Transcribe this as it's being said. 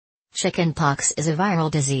Chickenpox is a viral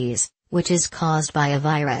disease, which is caused by a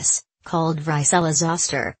virus, called varicella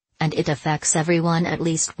zoster, and it affects everyone at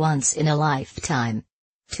least once in a lifetime.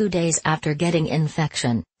 2 days after getting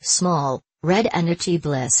infection, small, red and itchy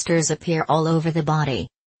blisters appear all over the body.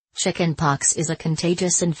 Chickenpox is a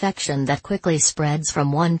contagious infection that quickly spreads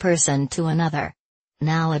from one person to another.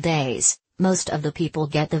 Nowadays, most of the people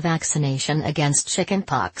get the vaccination against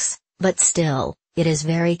chickenpox, but still, it is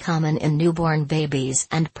very common in newborn babies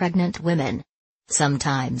and pregnant women.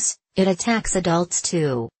 Sometimes, it attacks adults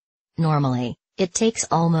too. Normally, it takes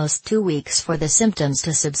almost 2 weeks for the symptoms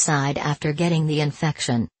to subside after getting the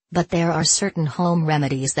infection, but there are certain home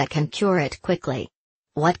remedies that can cure it quickly.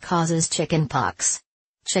 What causes chickenpox?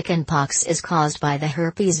 Chickenpox is caused by the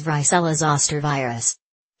herpes varicella zoster virus.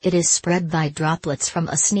 It is spread by droplets from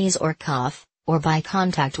a sneeze or cough, or by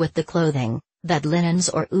contact with the clothing, bed linens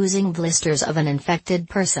or oozing blisters of an infected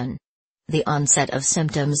person. The onset of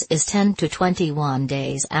symptoms is 10 to 21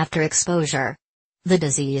 days after exposure. The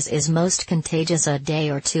disease is most contagious a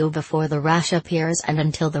day or two before the rash appears and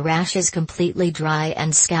until the rash is completely dry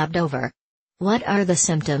and scabbed over. What are the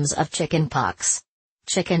symptoms of chickenpox?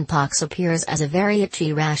 Chickenpox appears as a very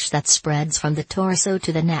itchy rash that spreads from the torso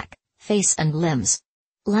to the neck, face and limbs.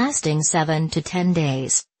 Lasting 7 to 10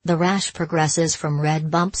 days, the rash progresses from red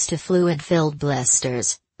bumps to fluid-filled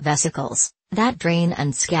blisters, vesicles, that drain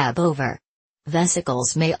and scab over.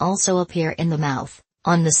 Vesicles may also appear in the mouth,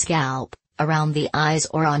 on the scalp, around the eyes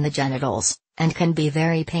or on the genitals, and can be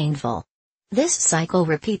very painful. This cycle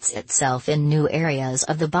repeats itself in new areas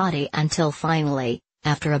of the body until finally,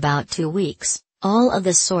 after about 2 weeks, all of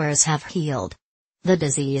the sores have healed. The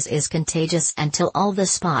disease is contagious until all the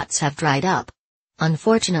spots have dried up.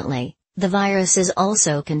 Unfortunately, the virus is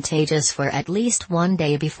also contagious for at least 1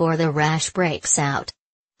 day before the rash breaks out.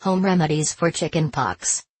 Home remedies for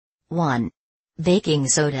chickenpox. 1. Baking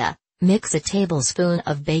soda. Mix a tablespoon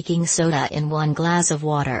of baking soda in 1 glass of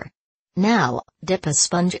water. Now, dip a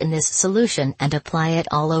sponge in this solution and apply it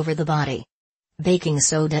all over the body. Baking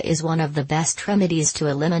soda is one of the best remedies to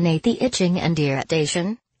eliminate the itching and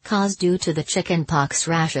irritation caused due to the chickenpox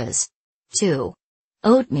rashes. 2.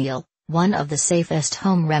 Oatmeal. One of the safest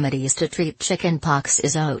home remedies to treat chickenpox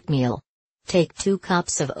is oatmeal. Take 2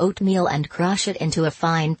 cups of oatmeal and crush it into a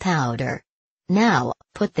fine powder. Now,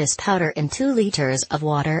 put this powder in 2 liters of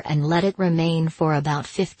water and let it remain for about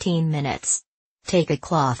 15 minutes. Take a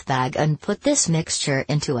cloth bag and put this mixture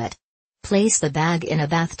into it. Place the bag in a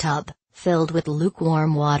bathtub, filled with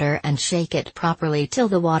lukewarm water and shake it properly till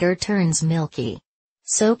the water turns milky.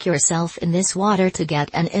 Soak yourself in this water to get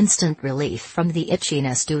an instant relief from the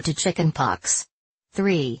itchiness due to chickenpox.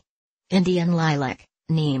 3. Indian lilac,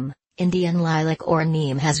 neem. Indian lilac or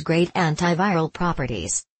neem has great antiviral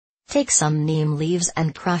properties. Take some neem leaves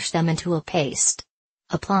and crush them into a paste.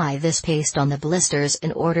 Apply this paste on the blisters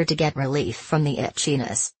in order to get relief from the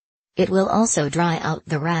itchiness. It will also dry out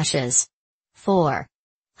the rashes. 4.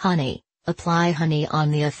 Honey. Apply honey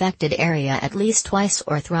on the affected area at least twice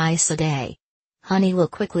or thrice a day. Honey will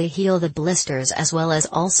quickly heal the blisters as well as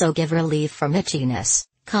also give relief from itchiness,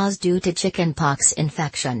 caused due to chickenpox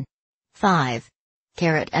infection. 5.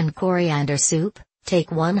 Carrot and coriander soup.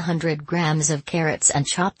 Take 100 grams of carrots and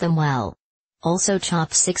chop them well. Also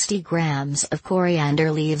chop 60 grams of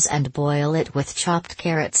coriander leaves and boil it with chopped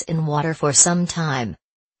carrots in water for some time.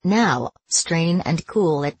 Now, strain and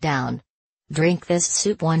cool it down. Drink this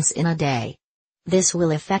soup once in a day. This will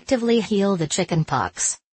effectively heal the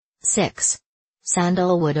chickenpox. 6.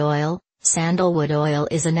 Sandalwood oil. Sandalwood oil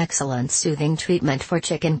is an excellent soothing treatment for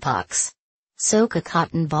chickenpox. Soak a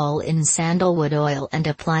cotton ball in sandalwood oil and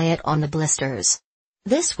apply it on the blisters.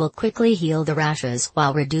 This will quickly heal the rashes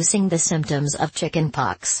while reducing the symptoms of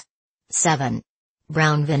chickenpox. 7.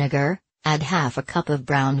 Brown vinegar. Add half a cup of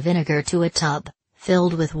brown vinegar to a tub,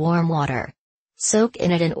 filled with warm water. Soak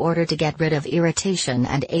in it in order to get rid of irritation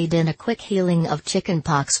and aid in a quick healing of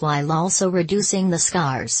chickenpox while also reducing the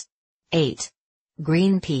scars. 8.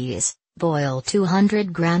 Green peas. Boil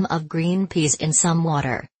 200 grams of green peas in some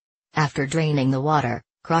water. After draining the water,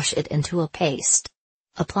 crush it into a paste.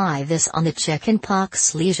 Apply this on the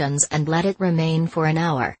chickenpox lesions and let it remain for an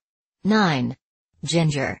hour. 9.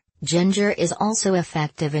 Ginger. Ginger is also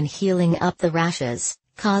effective in healing up the rashes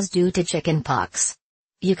caused due to chickenpox.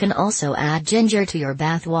 You can also add ginger to your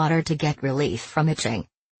bath water to get relief from itching.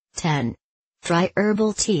 10. Try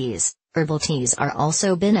herbal teas. Herbal teas are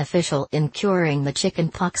also beneficial in curing the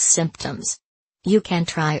chickenpox symptoms. You can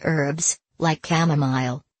try herbs, like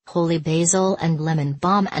chamomile, holy basil and lemon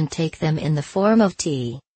balm and take them in the form of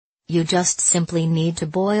tea. You just simply need to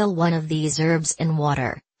boil one of these herbs in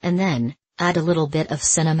water, and then, add a little bit of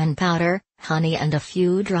cinnamon powder, honey and a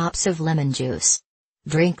few drops of lemon juice.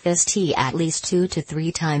 Drink this tea at least 2 to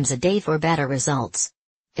 3 times a day for better results.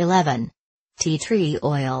 11. Tea tree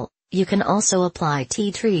oil. You can also apply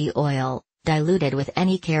tea tree oil, diluted with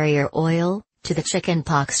any carrier oil, to the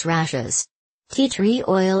chickenpox rashes. Tea tree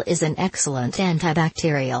oil is an excellent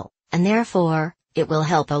antibacterial, and therefore, it will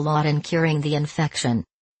help a lot in curing the infection.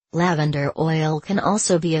 Lavender oil can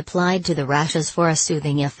also be applied to the rashes for a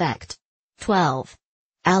soothing effect. 12.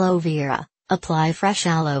 Aloe vera. Apply fresh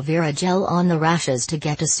aloe vera gel on the rashes to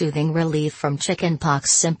get a soothing relief from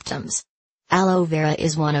chickenpox symptoms. Aloe vera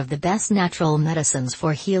is one of the best natural medicines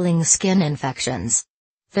for healing skin infections.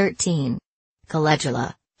 13.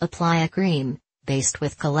 Calendula. Apply a cream, based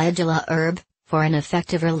with calendula herb, for an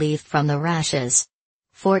effective relief from the rashes.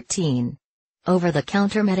 14.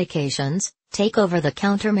 Over-the-counter medications. Take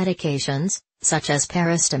over-the-counter medications, such as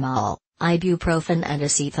paracetamol, ibuprofen and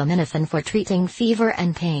acetaminophen for treating fever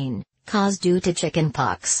and pain, caused due to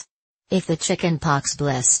chickenpox. If the chickenpox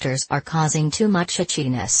blisters are causing too much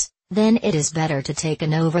itchiness, then it is better to take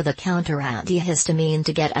an over-the-counter antihistamine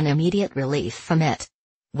to get an immediate relief from it.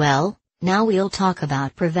 Well, now we'll talk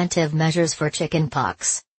about preventive measures for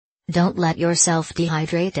chickenpox. Don't let yourself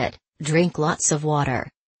dehydrated, drink lots of water.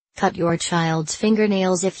 Cut your child's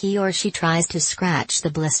fingernails if he or she tries to scratch the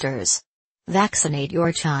blisters. Vaccinate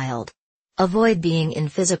your child. Avoid being in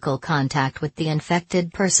physical contact with the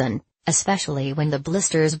infected person, especially when the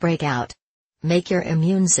blisters break out. Make your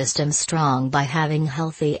immune system strong by having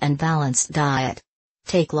healthy and balanced diet.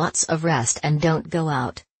 Take lots of rest and don't go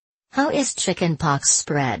out. How is chickenpox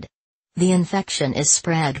spread? The infection is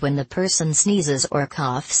spread when the person sneezes or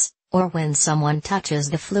coughs, or when someone touches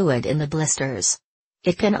the fluid in the blisters.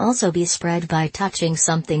 It can also be spread by touching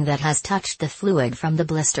something that has touched the fluid from the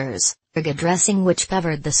blisters, or a dressing which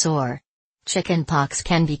covered the sore. Chickenpox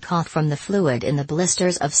can be caught from the fluid in the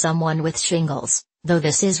blisters of someone with shingles, though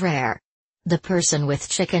this is rare. The person with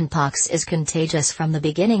chickenpox is contagious from the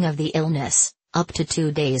beginning of the illness, up to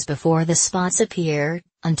 2 days before the spots appear,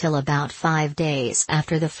 until about 5 days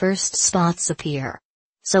after the first spots appear.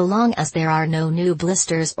 So long as there are no new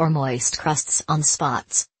blisters or moist crusts on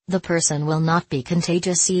spots, the person will not be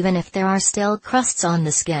contagious even if there are still crusts on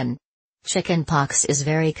the skin. Chickenpox is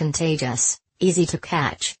very contagious, easy to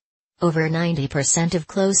catch. Over 90% of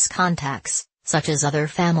close contacts, such as other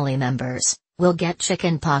family members, will get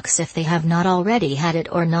chickenpox if they have not already had it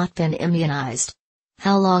or not been immunized.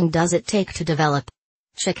 How long does it take to develop?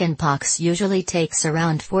 Chickenpox usually takes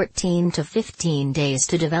around 14 to 15 days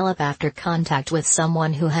to develop after contact with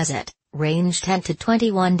someone who has it, range 10 to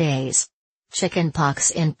 21 days.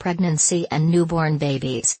 Chickenpox in pregnancy and newborn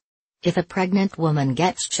babies. If a pregnant woman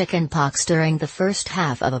gets chickenpox during the first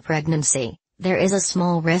half of a pregnancy, there is a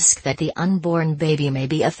small risk that the unborn baby may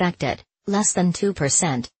be affected, less than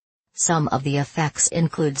 2%. Some of the effects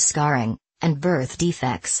include scarring and birth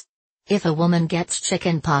defects. If a woman gets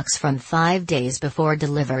chickenpox from 5 days before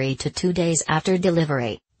delivery to 2 days after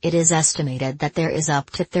delivery, it is estimated that there is up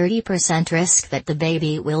to 30% risk that the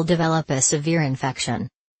baby will develop a severe infection.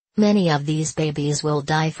 Many of these babies will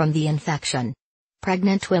die from the infection.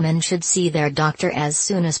 Pregnant women should see their doctor as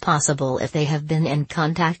soon as possible if they have been in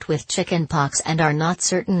contact with chickenpox and are not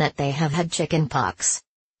certain that they have had chickenpox.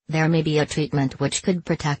 There may be a treatment which could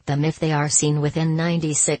protect them if they are seen within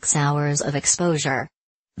 96 hours of exposure.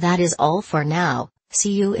 That is all for now.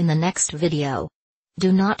 See you in the next video.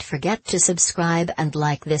 Do not forget to subscribe and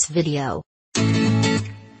like this video.